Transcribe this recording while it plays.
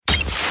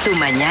Tu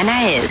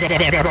mañana es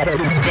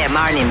The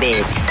Morning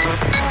Beat.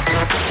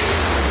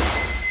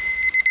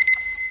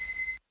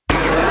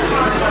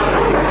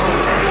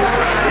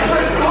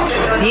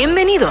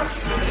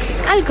 Bienvenidos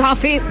al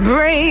Coffee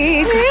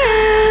Break.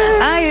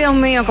 Ay, Dios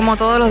mío, como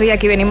todos los días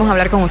aquí venimos a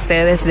hablar con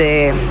ustedes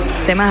de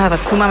temas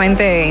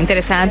sumamente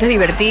interesantes,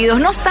 divertidos,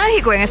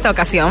 nostálgicos en esta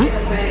ocasión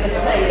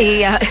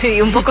y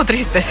un poco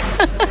tristes.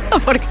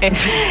 Porque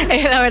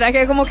la verdad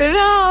que como que es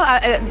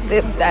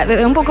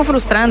un poco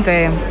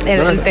frustrante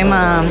el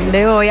tema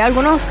de hoy.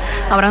 Algunos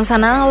habrán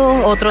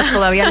sanado, otros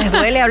todavía les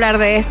duele hablar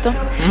de esto.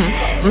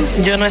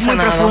 Yo no he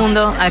sanado. Muy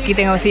profundo. Aquí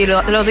tengo, sí,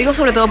 lo digo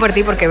sobre todo por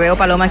ti porque veo,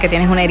 Paloma, que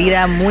tienes una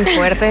herida muy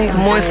fuerte.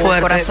 Muy fuerte, en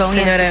tu corazón,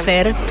 señores, y en tu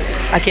ser.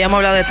 Aquí vamos a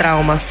hablar de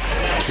traumas.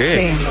 ¿Qué?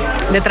 Sí,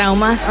 de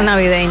traumas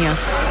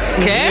navideños.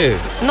 ¿Qué?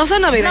 No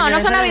son navideños. No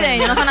son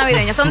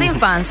navideños, son de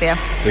infancia.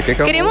 ¿De qué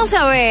Queremos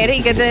saber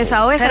y que te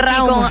desahogues aquí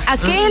con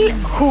aquel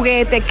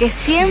juguete que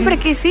siempre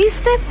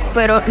quisiste,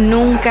 pero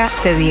nunca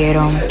te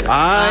dieron.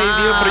 Ay,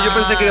 Dios, pero yo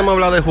pensé que íbamos a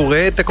hablar de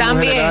juguetes como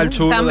También, general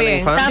chulo también.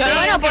 de la infancia.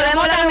 Bueno,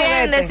 podemos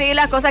también decir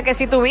las cosas que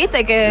sí tuviste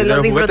y que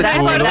los disfrutaste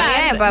chulos.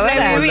 bien, para ver.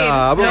 Revivir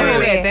los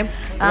juguetes.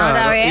 Ah,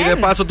 está bien. Y de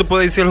paso tú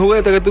puedes decir el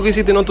juguete que tú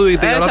quisiste y no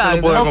tuviste, y ahora tú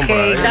lo puedes comprar.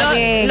 Está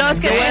bien. Los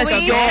que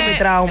tuviste,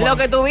 lo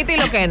que tuviste y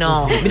lo que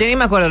no. Yo ni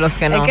me acuerdo los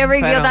que no. Es que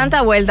Rick dio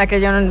tanta vuelta que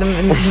yo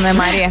me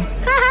mareé.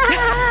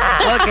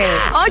 Okay.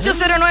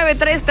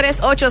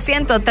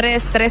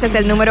 809-338-1033 es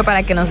el número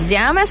para que nos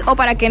llames o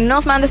para que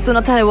nos mandes tu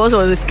nota de voz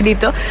o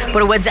escrito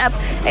por WhatsApp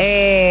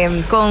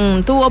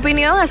con tu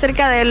opinión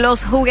acerca de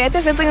los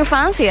juguetes de tu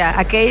infancia,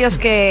 aquellos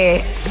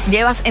que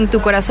llevas en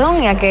tu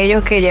corazón y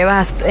aquellos que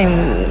llevas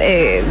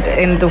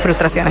en tus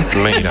frustraciones.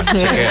 Mira,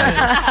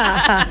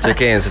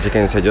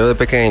 chequense. Yo de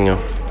pequeño,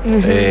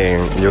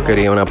 yo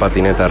quería una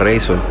patineta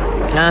Razor.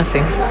 Ah, sí.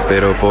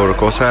 Pero por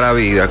cosas de la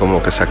vida,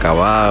 como que se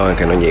acababan,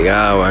 que no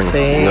llegaban.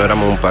 Sí. No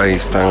éramos un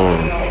país tan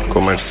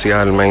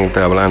comercialmente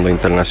hablando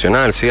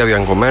internacional. Sí,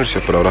 habían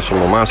comercios, pero ahora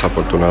somos más,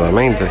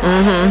 afortunadamente.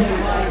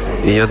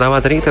 Y yo estaba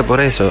triste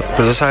por eso.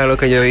 Pero tú sabes lo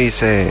que yo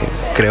hice,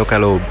 creo que a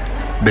los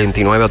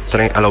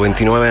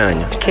 29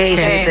 años. ¿Qué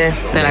hiciste?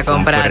 Te la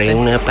compraste. Compré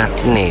una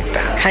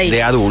patineta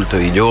de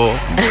adulto y yo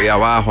voy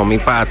abajo a mi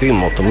patio y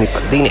monto mi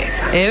patineta.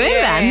 ¿Es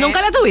verdad?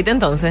 ¿Nunca la tuviste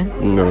entonces?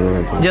 No.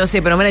 Yo sí,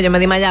 pero mira, yo me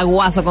di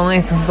mayaguazo con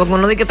eso. Porque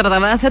uno di que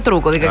trataba de hacer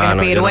trucos, di que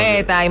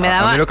pirueta y me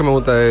daba. A mí lo que me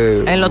gusta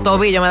es. En los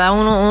tobillos me daba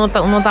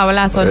unos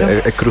tablazos.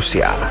 Es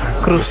crucial.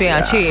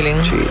 Chilling.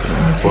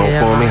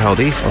 Pongo mis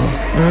audífonos.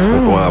 Me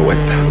pongo a la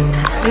vuelta.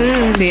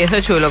 Sí, eso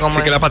es chulo. Como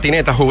así que la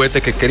patineta,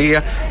 juguete que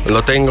quería,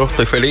 lo tengo,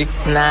 estoy feliz.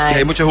 Nice. Y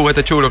hay muchos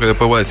juguetes chulos que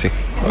después voy a decir.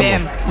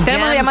 Bien.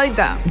 ¿Tenemos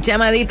llamadita?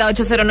 Llamadita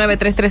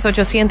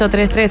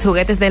 809-338-1033,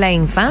 juguetes de la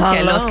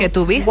infancia, los que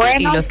tuviste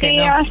y los que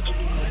no.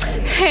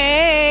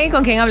 Hey,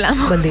 ¿con quién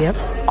hablamos? Buen día.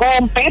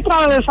 Con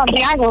Petro de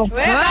Santiago.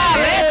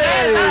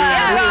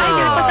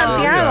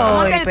 Santiago.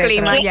 ¿Cómo que el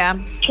clima ya?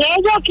 Que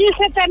yo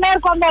quise tener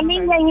cuando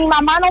niña y mi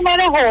mamá no me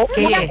dejó.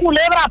 ¿Qué? Una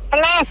culebra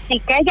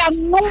plástica. Ella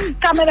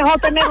nunca me dejó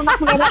tener una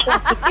culebra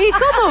plástica. ¿Y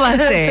cómo va a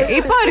ser?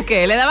 ¿Y por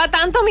qué? ¿Le daba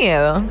tanto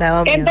miedo?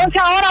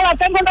 Entonces ahora la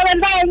tengo de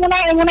verdad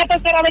en una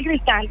pecera de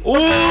cristal.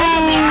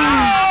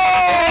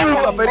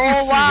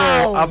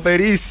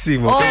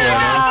 Aperísimo. Wow.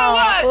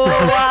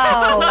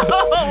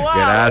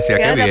 Gracias,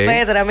 qué bien.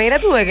 Petra, mira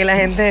tú ves que la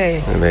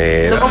gente. Mira.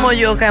 Eso como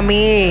yo, que a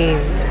mí,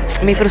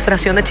 mi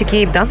frustración de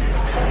chiquita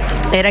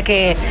era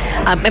que,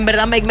 en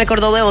verdad me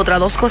acordó de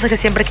dos cosas que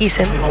siempre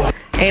quise.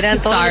 Era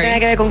todo lo que tenía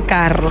que ver con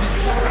carros.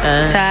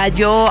 O sea,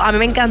 a mí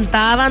me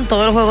encantaban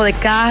todos los juegos de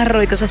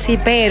carro y cosas así,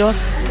 pero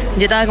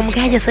yo estaba como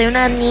que, yo soy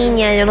una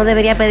niña, yo no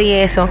debería pedir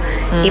eso.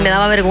 Y me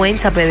daba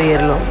vergüenza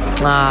pedirlo.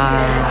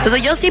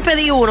 Entonces yo sí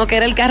pedí uno, que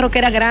era el carro que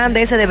era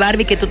grande, ese de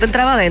Barbie, que tú te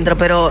entrabas adentro,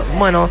 pero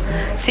bueno,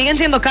 siguen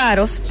siendo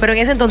caros, pero en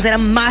ese entonces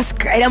eran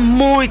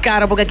muy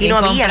caros, porque aquí no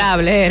había.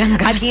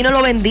 Aquí no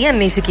lo vendían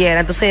ni siquiera,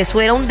 entonces eso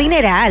era un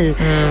dineral.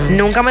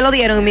 Nunca me lo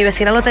dieron y mi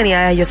vecina lo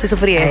tenía, yo sí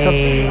sufrí eso.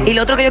 Y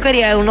lo otro que yo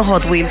quería era unos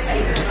Hot Wheels.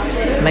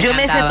 Yo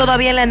me sé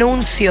todavía el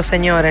anuncio,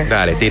 señores.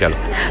 Dale, tíralo.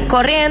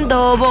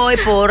 Corriendo voy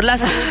por la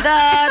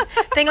ciudad,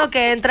 tengo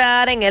que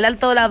entrar en el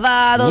alto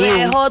lavado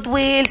de Hot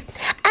Wheels.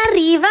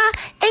 Arriba,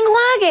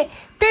 enjuague.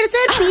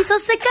 Tercer piso,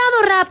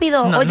 secado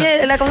rápido.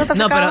 Oye, la cosa está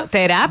secada. No, pero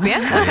terapia.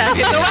 O sea,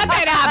 si tú vas a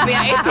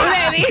terapia y tú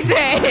le dices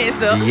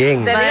eso.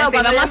 Bien. Te digo,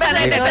 cuando yo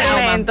empecé este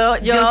experimento,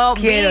 yo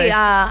vi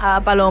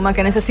a Paloma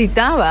que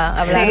necesitaba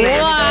hablarle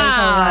de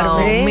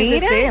Wow. Sí,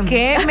 Mira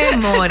qué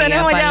memoria.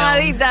 Tenemos Paloma.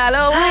 llamadita.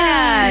 Aló,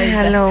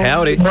 buenas.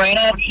 Howdy.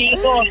 Bueno,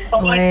 chicos,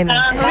 ¿cómo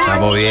están?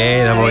 Estamos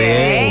bien.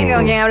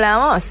 ¿Con quién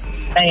hablamos?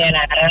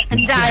 Dayanara.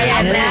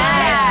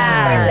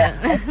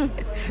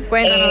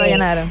 Cuéntanos,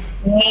 Dayanara.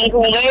 Mi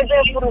juguete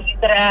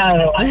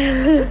frustrado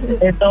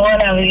de toda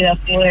la vida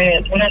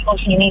fue una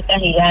cocinita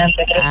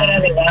gigante, creo que era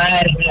de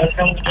Barbie,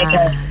 esa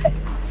muñeca.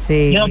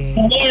 Sí. Yo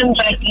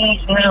siempre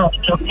quise una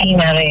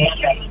cocina de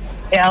ella.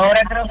 Y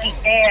ahora creo que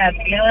Ikea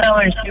tiene una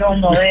versión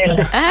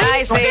moderna.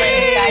 Ay, sí.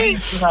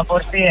 Carísima,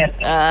 por cierto.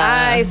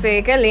 Ay,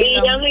 sí, qué Y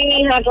lindo. ya mi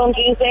hija con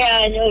 15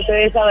 años,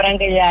 ustedes sabrán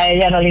que ya a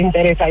ella no le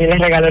interesa. Yo les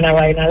regalo una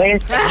vaina de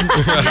esta.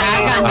 Ya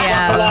ha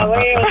cambiado. La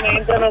veo, me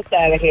entra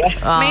nostalgia.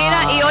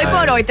 Mira, y hoy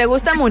por hoy, ¿te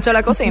gusta mucho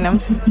la cocina?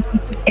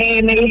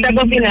 Me gusta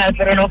cocinar,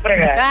 pero no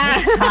fregar.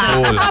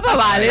 Pues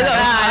válido,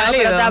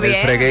 Pero está El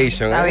bien.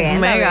 fregation. Está bien.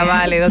 Mega está bien.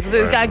 válido.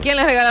 ¿A quién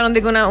le regalaron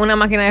digo, una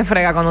máquina de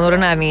frega cuando dura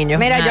un niño?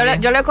 Mira,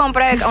 yo le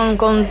compré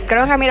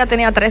creo que Mira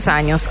tenía 3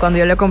 años cuando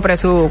yo le compré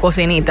su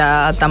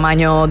cocinita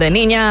tamaño de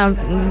niña,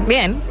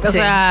 bien, o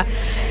sea,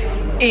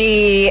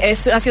 y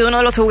ha sido uno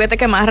de los juguetes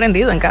que más ha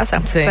rendido en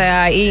casa. Sí. O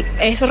sea, y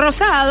es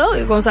rosado,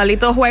 y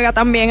Gonzalito juega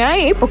también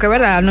ahí, porque es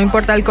verdad, no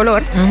importa el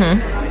color.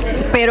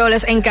 Pero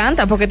les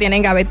encanta porque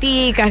tienen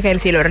gaveticas, que el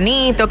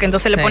silhornito, que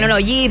entonces le Sí. ponen la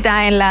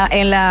ollita en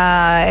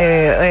la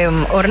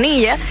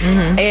hornilla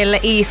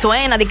y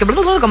suena de que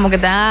como que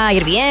está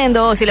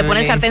hirviendo. Si le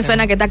ponen el sartén Buenísimo.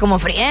 suena que está como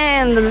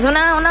friendo. Es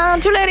una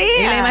chulería.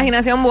 Y la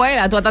imaginación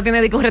vuela. Tú hasta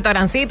tienes un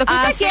restaurancito. ¿Qué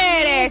usted Así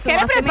quiere? mismo, ¿Qué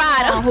le así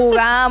preparo? mismo,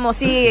 jugamos,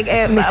 sí,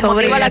 Mi motiva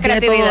sobrina la tiene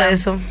creatividad. todo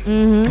eso.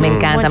 Ujú. Me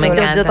encanta, Muy me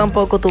chulo. encanta. Yo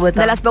tampoco tuve De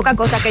tanto. las pocas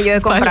cosas que yo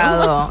he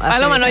comprado. así.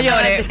 Paloma, no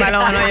llores.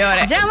 Paloma, no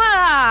llores.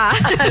 ¡Llámala!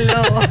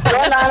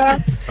 Hola,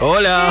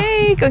 Hola.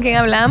 Hey, ¿con quién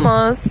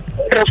hablamos?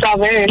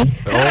 Rosabel.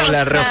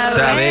 Hola,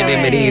 Rosabel.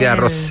 Bienvenida,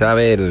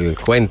 Rosabel.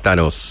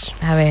 Cuéntanos.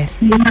 A ver.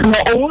 No,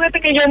 un juguete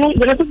que yo no sé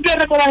si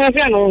recuerdan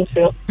ese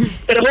anuncio,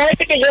 pero un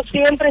juguete que yo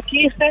siempre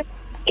quise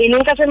y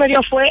nunca se me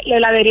dio fue la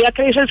heladería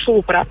que dice el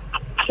Supra.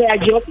 O sea,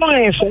 yo con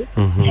eso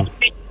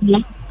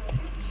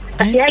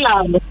hacía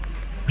helado,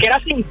 que era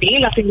sin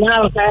pila, sin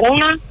nada, o sea, era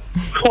una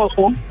cosa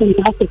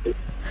fantástica.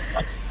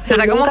 Se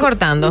está como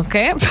cortando.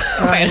 ¿Qué?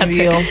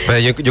 Espérate. Pero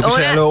yo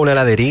quisiera una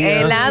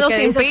heladería. Helado ¿Qué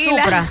sin dice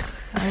pila. Supra?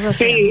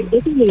 Sí,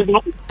 eso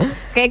mismo.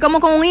 Que es como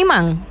con un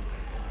imán.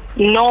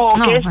 No,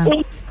 No, que es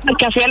bueno.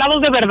 que hacía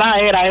helados de verdad,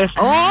 era eso.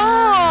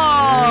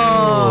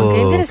 ¡Oh!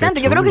 ¡Qué interesante!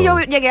 qué Yo creo que yo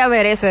chulo. llegué a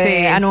ver ese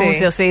Sí,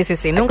 anuncio, sí.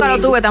 Nunca lo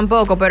tuve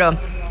tampoco, pero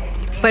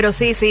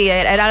sí,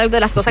 era algo de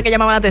las cosas que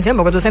llamaban la atención,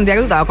 porque tú sentías que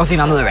tú estabas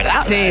cocinando de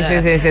verdad. Sí.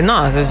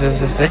 No, sí.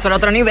 Eso era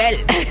otro nivel.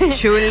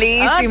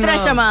 Chulísimo. Otra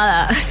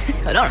llamada.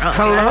 No.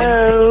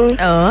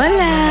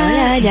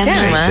 Hola.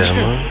 Llama.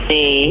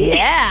 Sí.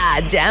 Yeah,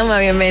 llama,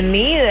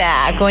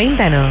 bienvenida.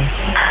 Cuéntanos.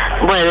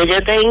 Bueno,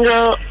 yo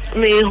tengo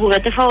mi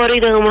juguete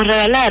favorito que me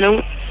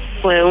regalaron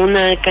fue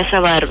una casa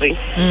Barbie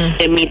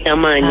de mi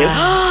tamaño.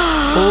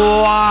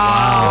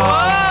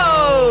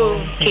 ¡Wow!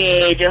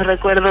 Que yo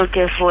recuerdo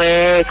que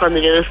fue cuando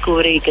yo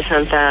descubrí que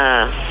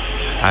Santa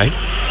Ay.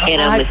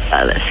 era mis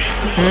padres.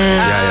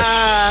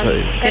 Ya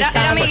soy.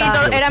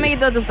 Era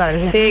amiguito de tus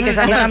padres. Sí, que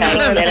Santa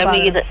Era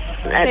amiguita.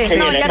 Sí,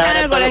 no, ya está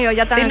en el colegio,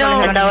 ya está en el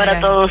colegio. Hasta ahora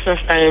todos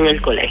están en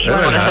el colegio. Es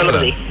Por verdad, eso lo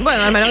verdad. di.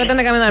 Bueno, al menos que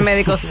tenga camino al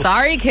médico.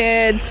 Sorry,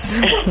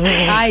 kids.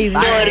 Ay,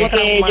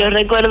 Porque yo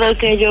recuerdo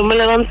que yo me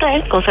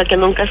levanté, cosa que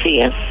nunca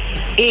hacía,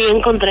 y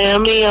encontré a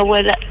mi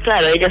abuela.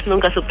 Claro, ellas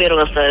nunca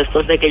supieron hasta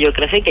después de que yo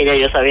crecí que ya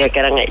yo sabía que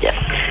eran ellas.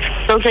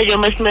 Entonces yo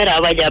me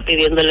esmeraba ya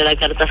pidiéndole la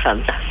carta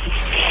santa.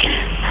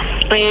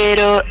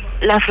 Pero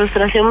la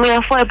frustración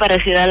mía fue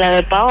parecida a la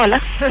de Paola.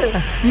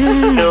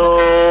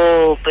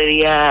 Yo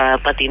pedía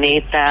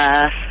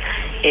patinetas,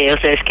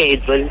 o sea,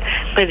 skateboard,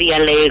 pedía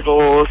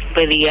Legos,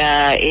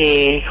 pedía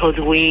Hot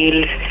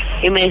Wheels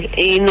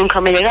y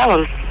nunca me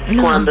llegaban.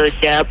 Cuando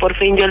ya por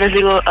fin yo les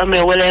digo a mi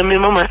abuela y a mi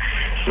mamá,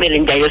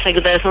 miren, ya yo sé que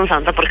ustedes son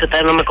santas porque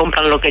ustedes no me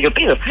compran lo que yo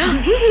pido.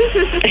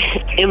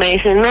 Y me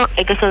dicen, no,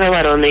 es que son de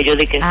varones. Y yo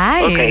dije,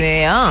 Ay, ok.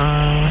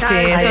 Dios. Sí,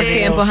 esos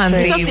tiempos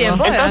antiguos. Esos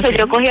tiempos. Entonces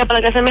yo cogía para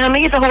la casa de mis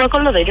amiguitos a jugar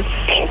con lo de ellos.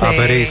 Sí.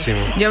 Aperísimo.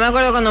 Yo me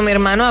acuerdo cuando mi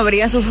hermano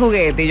abría sus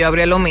juguetes y yo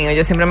abría lo mío,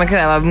 yo siempre me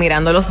quedaba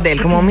mirando los de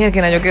él, como, mira,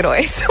 que no, yo quiero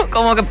eso.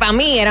 Como que para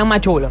mí eran más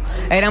chulos,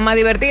 eran más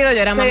divertidos,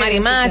 yo era más Sí,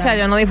 marimacha, sí.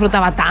 yo no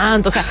disfrutaba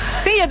tanto. O sea,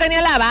 sí, yo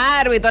tenía la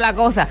Barbie y toda la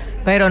cosa,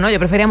 pero no, yo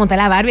prefería montar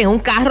la Barbie en un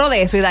carro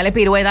de eso y darle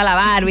pirueta a la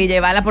Barbie,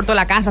 llevarla por toda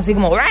la casa, así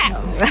como,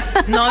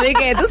 no, di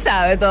que tú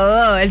sabes,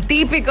 todo, el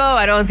típico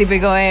varón,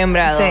 típico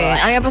hembra. Sí,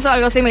 a mí me pasó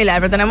algo similar,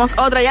 pero tenemos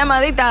otra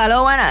llamadita.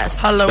 Aló, buenas.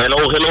 Hello.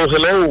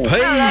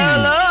 Hey.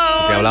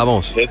 ¿Qué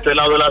hablamos? De este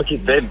lado del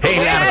arquitecto.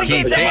 El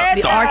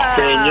arquitecto.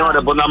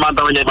 Señores, pues nada más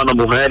estaban llamando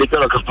mujeres. ¿Qué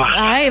es lo que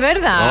pasa? Ay,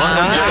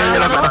 ¿verdad? ¿Qué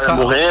es lo que pasa?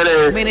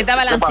 Mujeres. Viniste a ¿Qué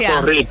balancear.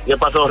 pasó, Rick? ¿Qué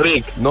pasó,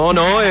 Rick?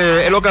 No,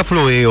 es lo que ha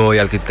fluido hoy,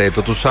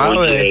 arquitecto, tú sabes.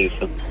 Oye,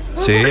 eso.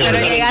 Sí, Pero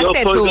 ¿verdad? llegaste Yo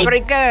soy tú. del- ¿Pero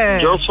y qué?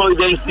 Yo soy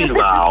del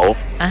Cibao.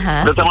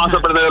 Ajá. No te vas a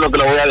sorprender de lo que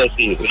le voy a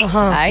decir.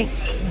 Ay.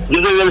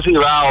 Yo soy del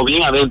Cibao,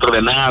 bien adentro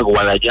de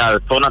Nagua, de allá, de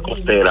zona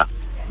costera.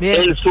 Bien.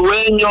 El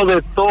sueño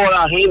de toda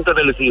la gente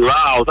del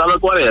Cibao, ¿sabes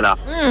cuál era?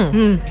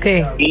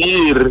 ¿Qué?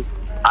 Ir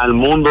al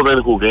mundo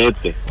del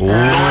juguete. No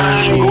era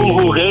ningún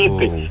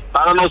juguete.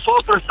 Para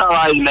nosotros esta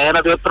vaina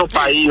era de otro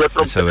país, de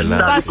otro Eso es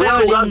verdad.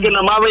 Un lugar que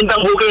nada más vendan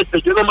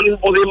juguetes. Yo no me lo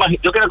podía imaginar.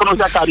 Yo quería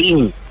conocer a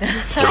Karim.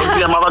 Yo se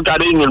llamaba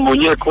Karim, el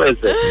muñeco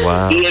ese.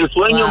 Wow. Y el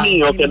sueño Wow.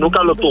 mío, que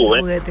nunca lo tuve,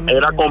 Juguete,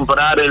 era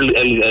comprar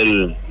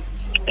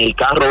el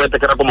carro que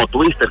era como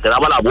Twister, que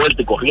daba la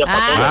vuelta y corría para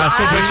todos.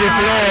 Super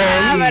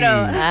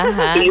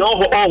chiflón. Y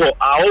ojo,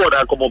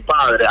 ahora como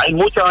padre, hay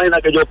muchas vainas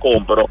que yo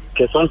compro,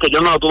 que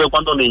yo no las tuve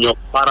cuando niño,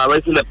 para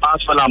ver si le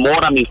paso el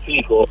amor a mis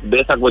hijos de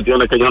esas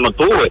cuestiones que yo no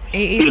tuve.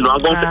 Y lo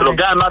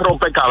que además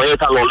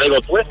rompecabezas, los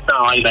legos, toda esta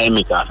vaina en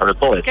mi casa, de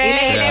todo esto.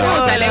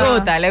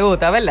 Le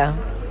gusta, ¿verdad?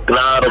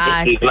 Claro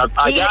que sí. Claro.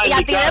 Allá ¿Y a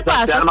ti de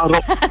paso? se arman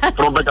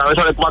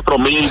rompecabezas de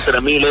 4,000,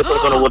 3,000, eso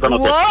que nos gusta no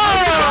tener.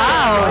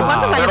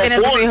 ¿Cuántos años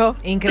tienen tus hijos?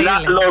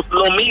 Increíble.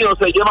 Los míos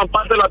se llevan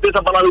parte de la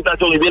pieza para la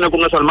habitación y vienen con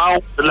eso armado.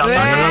 La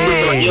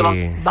parte se la llevan.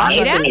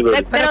 Mira,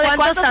 ¿Pero de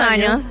cuántos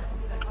años?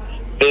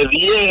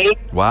 10,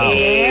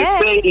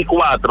 6 y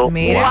 4.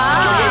 Mira. Yo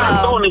soy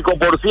daltónico,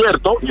 por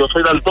cierto. Yo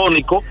soy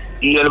daltónico.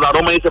 Y el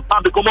varón me dice,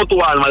 papi, ¿cómo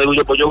tu alma? Digo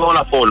yo, pues yo veo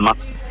la forma.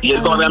 Y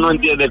él todavía no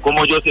entiende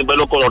cómo yo sin ver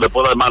los colores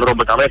puedo armar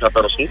rompecabezas,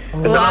 pero sí.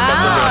 ¡Wow!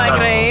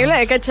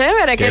 Increíble, qué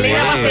chévere, qué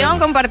linda pasión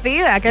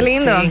compartida, qué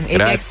lindo. Sí, y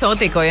qué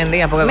exótico hoy en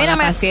día, porque con la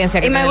paciencia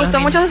que y me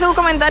gustó mucho su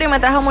comentario y me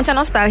trajo mucha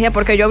nostalgia,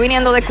 porque yo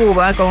viniendo de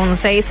Cuba con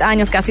 6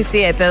 años, casi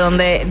 7,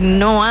 donde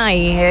no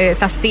hay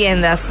estas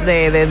tiendas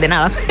de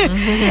nada.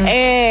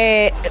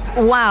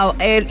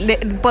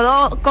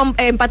 Puedo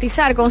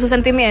empatizar con su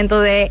sentimiento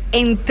de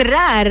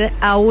entrar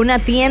a una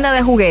tienda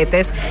de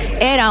juguetes.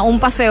 Era un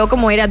paseo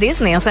como ir a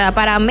Disney, o sea,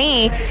 para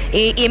mí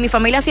y en mi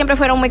familia siempre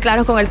fueron muy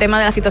claros con el tema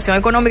de la situación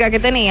económica que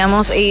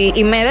teníamos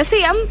y me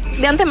decían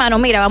de antemano,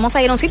 mira, vamos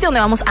a ir a un sitio donde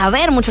vamos a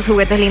ver muchos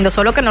juguetes lindos,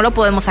 solo que no lo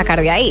podemos sacar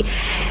de ahí.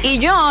 Y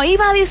yo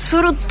iba a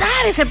disfrutar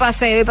ese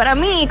paseo y para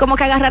mí como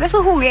que agarrar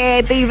esos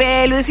juguetes y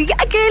verlo y decir,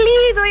 ¡ay, qué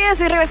lindo! Y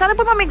eso, y regresar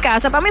después para mi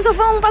casa, para mí eso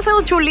fue un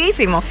paseo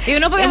chulísimo. Y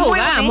uno podía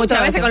jugar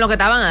muchas veces con lo que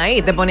estaban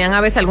ahí, te ponían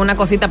a veces alguna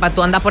cosita para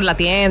tú andar por la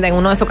tienda, en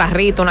uno de esos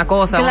carritos, una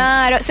cosa.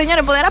 Claro,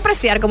 señores, poder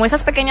apreciar como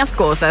esas pequeñas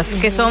cosas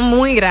que son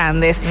muy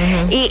grandes.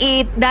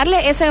 Y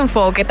darle ese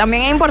enfoque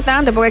también es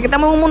importante, porque aquí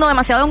estamos en un mundo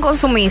demasiado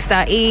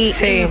consumista y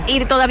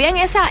todavía en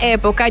esa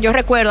época yo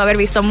recuerdo haber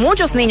visto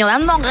muchos niños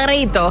dando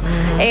gritos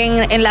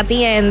en la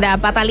tienda,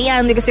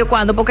 pataleando y qué sé yo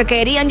cuándo, porque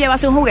querían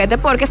llevarse un juguete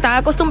porque estaban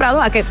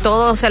acostumbrados a que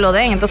todo se lo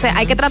den. Entonces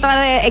hay que tratar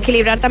de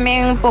equilibrar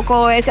también un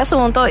poco ese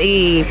asunto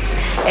y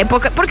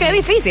porque es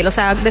difícil, o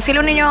sea, decirle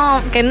a un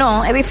niño que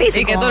no, es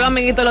difícil. Y que todos los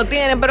amiguitos lo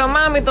tienen, pero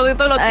mami,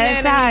 todito lo tienen.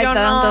 Exacto, y yo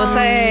no.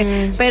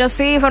 Entonces, pero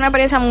sí, fue una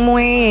experiencia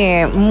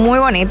muy, muy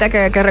bonita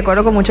que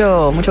recuerdo con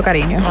mucho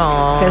cariño.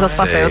 Esos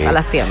paseos a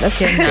las tiendas.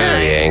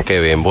 Qué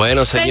bien.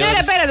 Bueno,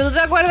 señores, espérate, ¿tú te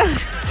acuerdas?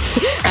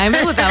 A mí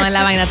me gustaban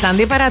la vaina tan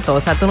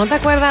disparatosa. ¿Tú no te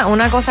acuerdas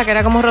una cosa que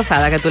era como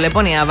rosada que tú le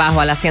ponías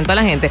abajo al asiento a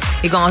la gente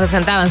y cuando se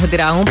sentaban se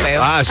tiraban un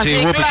peo? Sí,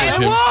 el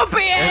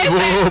whoopie.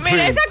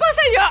 Mira, esa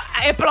cosa yo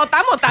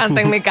explotamos tanto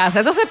en mi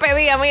casa. Eso se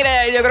pedía,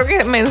 mira, yo creo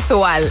que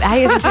mensual.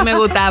 Ay, eso sí me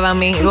gustaba a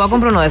mí. Voy a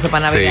comprar uno de esos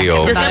para Navidad.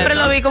 Yo siempre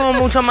lo vi como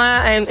mucho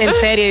más en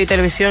serie y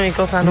televisión y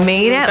cosas. ¿no?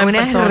 Mira,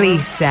 una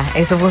risa.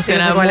 Eso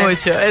funciona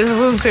mucho. Eso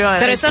funciona.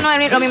 Pero eso no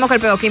es lo mismo que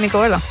el peo químico,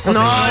 ¿verdad?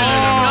 No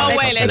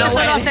huele. No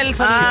solo hace el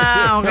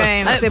sonido. Ok.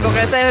 Sí,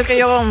 porque ese es el que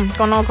yo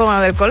conozco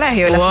del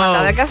colegio y las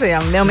maldades que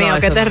hacían. Dios mío,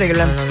 qué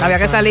terrible. Había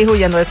que salir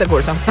huyendo de ese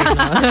curso.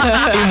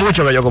 Y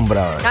mucho que yo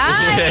compraba.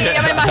 Ay,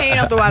 ya me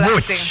imagino tu bala.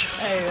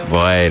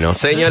 Bueno,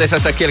 señores,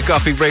 hasta aquí el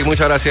Coffee Break.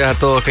 Muchas gracias a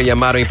todos que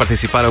llamaron y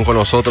participaron con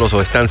nosotros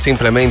o están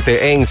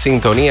simplemente en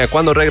sintonía.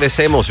 Cuando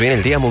regresemos viene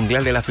el Día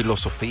Mundial de la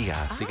Filosofía,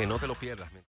 así que no te lo pierdas.